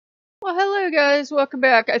Well, hello guys, welcome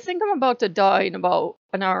back. I think I'm about to die in about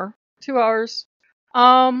an hour, 2 hours.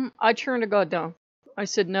 I turned a god down. I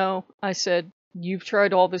said no. I said, you've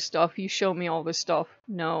tried all this stuff. You show me all this stuff.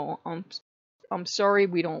 No, I'm sorry.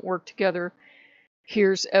 We don't work together.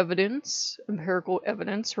 Here's evidence, empirical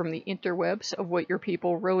evidence from the interwebs of what your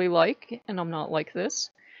people really like, and I'm not like this.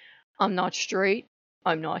 I'm not straight.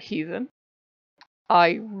 I'm not heathen.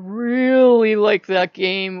 I really like that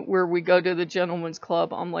game where we go to the gentleman's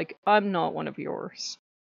club. I'm like, I'm not one of yours.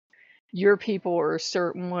 Your people are a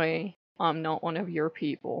certain way. I'm not one of your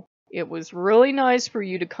people. It was really nice for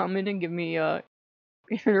you to come in and give me a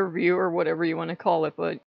interview or whatever you want to call it,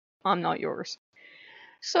 but I'm not yours.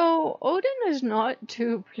 So Odin is not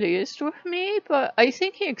too pleased with me, but I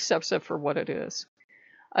think he accepts it for what it is.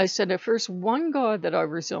 I said if there's one god that I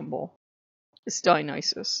resemble, it's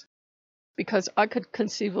Dionysus. Because I could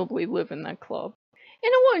conceivably live in that club.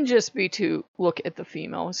 And it wouldn't just be to look at the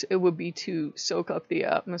females, it would be to soak up the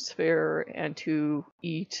atmosphere and to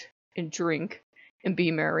eat and drink and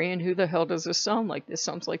be merry. And who the hell does this sound like? This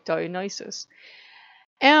sounds like Dionysus.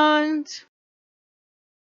 And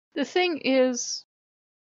the thing is,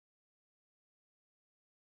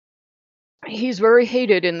 he's very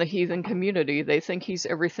hated in the heathen community. They think he's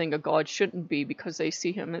everything a god shouldn't be because they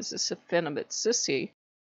see him as this effeminate sissy.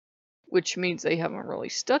 Which means they haven't really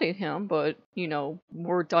studied him, but, you know,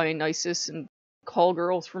 more Dionysus and call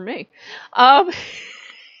girls for me. You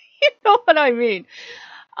know what I mean.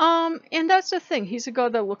 And that's the thing. He's a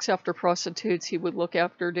god that looks after prostitutes. He would look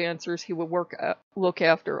after dancers. He would look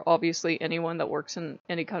after, obviously, anyone that works in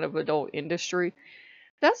any kind of adult industry.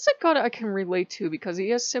 That's a god I can relate to because he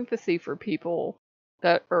has sympathy for people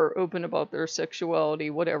that are open about their sexuality,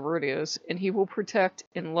 whatever it is, and he will protect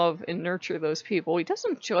and love and nurture those people. He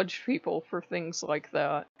doesn't judge people for things like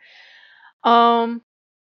that. And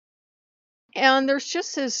there's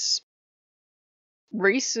just this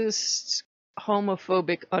racist,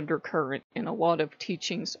 homophobic undercurrent in a lot of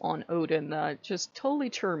teachings on Odin that just totally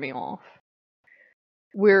turn me off.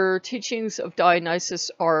 Where teachings of Dionysus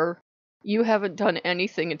are, you haven't done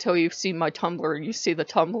anything until you've seen my Tumblr, and you see the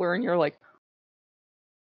Tumblr and you're like,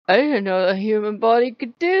 I didn't know the human body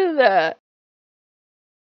could do that.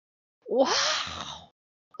 Wow!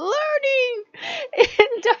 Learning!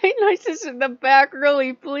 And Dionysus in the back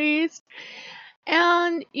really pleased.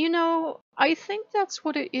 And, you know, I think that's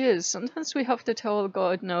what it is. Sometimes we have to tell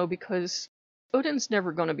God no because Odin's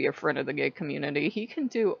never going to be a friend of the gay community. He can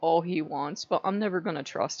do all he wants, but I'm never going to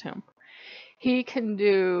trust him. He can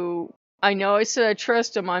do... I know I said I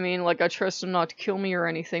trust him, I mean, like, I trust him not to kill me or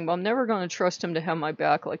anything, but I'm never going to trust him to have my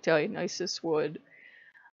back like Dionysus would.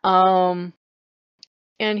 And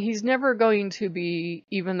he's never going to be,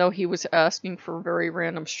 even though he was asking for very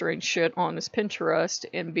random strange shit on his Pinterest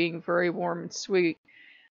and being very warm and sweet,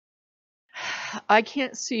 I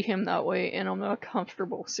can't see him that way, and I'm not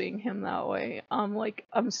comfortable seeing him that way. I'm like,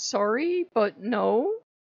 I'm sorry, but no.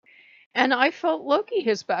 And I felt Loki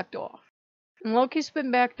has backed off. And Loki's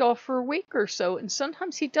been backed off for a week or so, and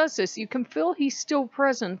sometimes he does this. You can feel he's still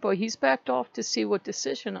present, but he's backed off to see what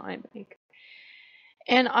decision I make.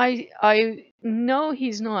 And I know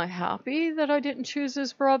he's not happy that I didn't choose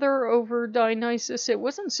his brother over Dionysus. It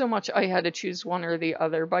wasn't so much I had to choose one or the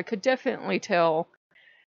other, but I could definitely tell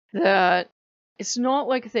that it's not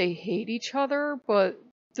like they hate each other, but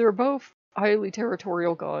they're both highly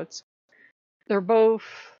territorial gods. They're both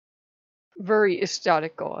very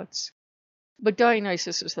ecstatic gods. But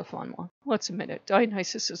Dionysus is the fun one. Let's admit it.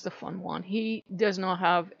 Dionysus is the fun one. He does not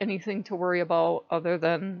have anything to worry about other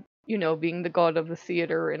than, you know, being the god of the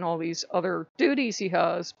theater and all these other duties he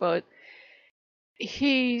has, but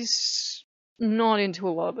he's not into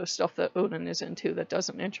a lot of the stuff that Odin is into that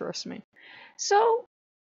doesn't interest me. So,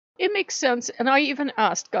 it makes sense, and I even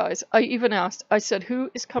asked, guys, I said,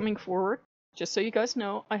 who is coming forward? Just so you guys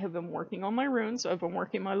know, I have been working on my runes, I've been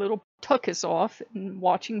working my little tuchus off, and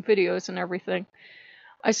watching videos and everything.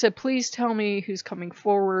 I said, please tell me who's coming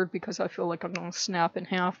forward, because I feel like I'm gonna snap in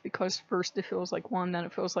half, because first it feels like one, then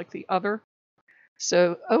it feels like the other.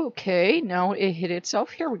 So, okay, now it hit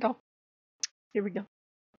itself. Here we go. Here we go.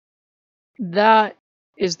 That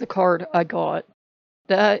is the card I got.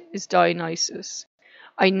 That is Dionysus.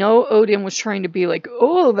 I know Odin was trying to be like,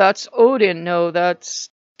 oh, that's Odin. No, that's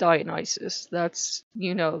Dionysus. That's,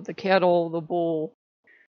 you know, the cattle, the bull,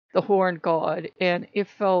 the horned god. And it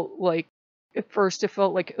felt like, at first it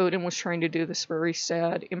felt like Odin was trying to do this very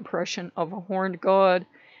sad impression of a horned god.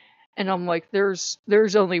 And I'm like, there's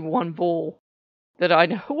only one bull that I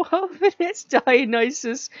know of, and it's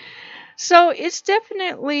Dionysus. So it's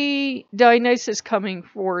definitely Dionysus coming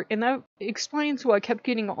forward, and that explains why I kept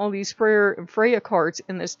getting all these Freyr and Freya cards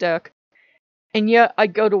in this deck. And yet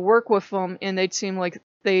I'd go to work with them, and they'd seem like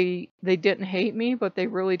they didn't hate me, but they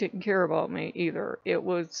really didn't care about me either. It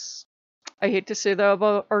was, I hate to say that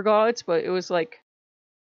about our gods, but it was like,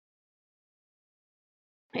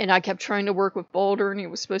 and I kept trying to work with Balder, and he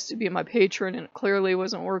was supposed to be my patron, and it clearly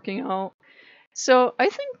wasn't working out. So I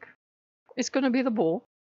think it's going to be the bull.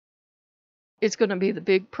 It's going to be the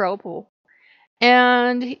big proud bull.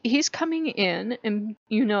 And he's coming in, and,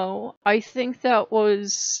 you know, I think that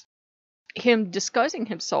was him disguising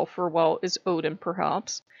himself for a while as Odin,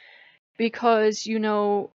 perhaps. Because, you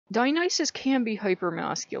know, Dionysus can be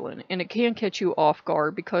hyper-masculine, and it can catch you off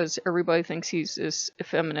guard because everybody thinks he's this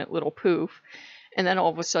effeminate little poof. And then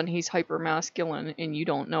all of a sudden he's hyper-masculine, and you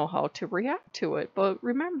don't know how to react to it. But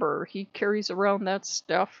remember, he carries around that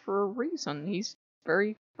stuff for a reason. He's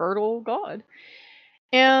very fertile god.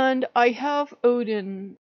 And I have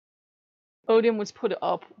Odin. Odin was put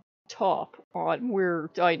up top on where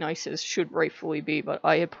Dionysus should rightfully be, but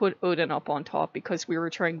I had put Odin up on top because we were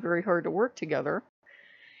trying very hard to work together.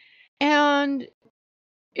 And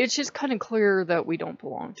it's just kind of clear that we don't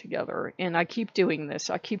belong together. And I keep doing this.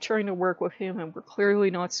 I keep trying to work with him, and we're clearly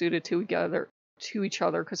not suited to each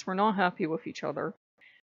other because we're not happy with each other.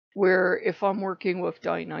 Where if I'm working with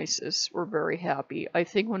Dionysus, we're very happy. I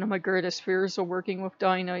think one of my greatest fears of working with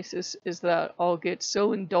Dionysus is that I'll get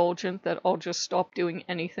so indulgent that I'll just stop doing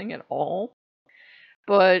anything at all.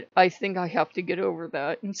 But I think I have to get over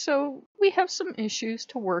that. And so we have some issues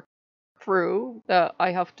to work through that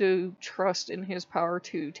I have to trust in his power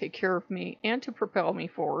to take care of me and to propel me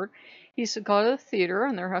forward. He's a god of the theater,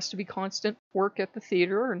 and there has to be constant work at the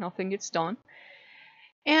theater or nothing gets done.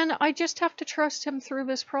 And I just have to trust him through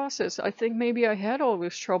this process. I think maybe I had all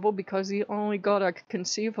this trouble because the only god I could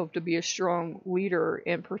conceive of to be a strong leader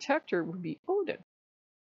and protector would be Odin.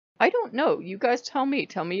 I don't know. You guys tell me.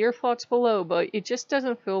 Tell me your thoughts below, but it just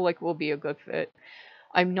doesn't feel like we'll be a good fit.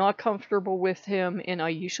 I'm not comfortable with him, and I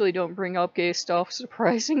usually don't bring up gay stuff,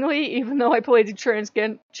 surprisingly, even though I played the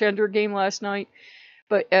transgender game last night.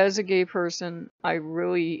 But as a gay person, I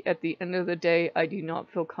really, at the end of the day, I do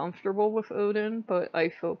not feel comfortable with Odin, but I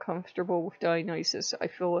feel comfortable with Dionysus. I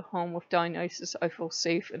feel at home with Dionysus. I feel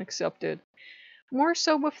safe and accepted. More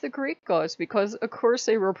so with the Greek gods, because of course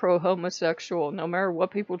they were pro-homosexual. No matter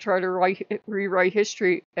what people try to rewrite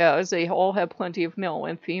history as, they all have plenty of male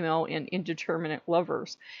and female and indeterminate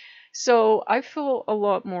lovers. So I feel a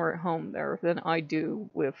lot more at home there than I do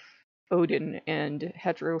with Odin and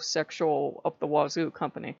heterosexual up the wazoo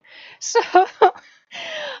company. So,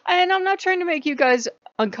 and I'm not trying to make you guys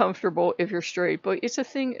uncomfortable if you're straight, but it's a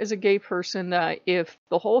thing as a gay person that if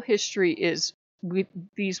the whole history is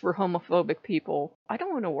these were homophobic people, I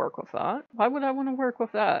don't want to work with that. Why would I want to work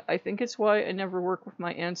with that? I think it's why I never work with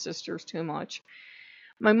my ancestors too much.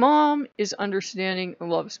 My mom is understanding and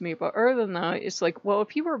loves me, but other than that, it's like, well,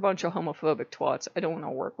 if you were a bunch of homophobic twats, I don't want to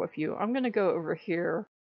work with you. I'm going to go over here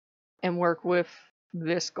and work with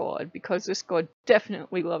this god, because this god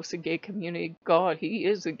definitely loves the gay community. God, he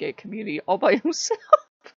is a gay community all by himself.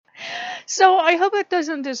 So I hope it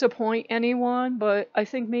doesn't disappoint anyone, but I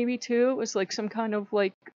think maybe too it was like some kind of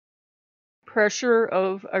like pressure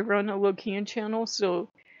of I run a Lokean channel, so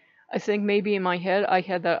I think maybe in my head I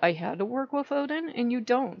had that I had to work with Odin, and you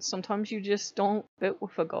don't. Sometimes you just don't fit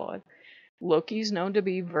with a god. Loki's known to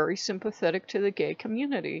be very sympathetic to the gay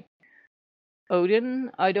community.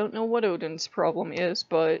 Odin, I don't know what Odin's problem is,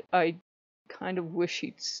 but I kind of wish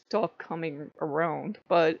he'd stop coming around.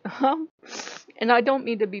 But, and I don't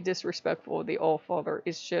mean to be disrespectful of the Allfather,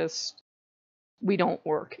 it's just, we don't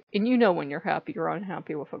work. And you know when you're happy or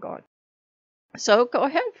unhappy with a god. So go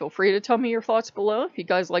ahead, feel free to tell me your thoughts below. If you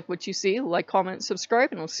guys like what you see, like, comment,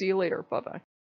 subscribe, and I'll see you later. Bye-bye.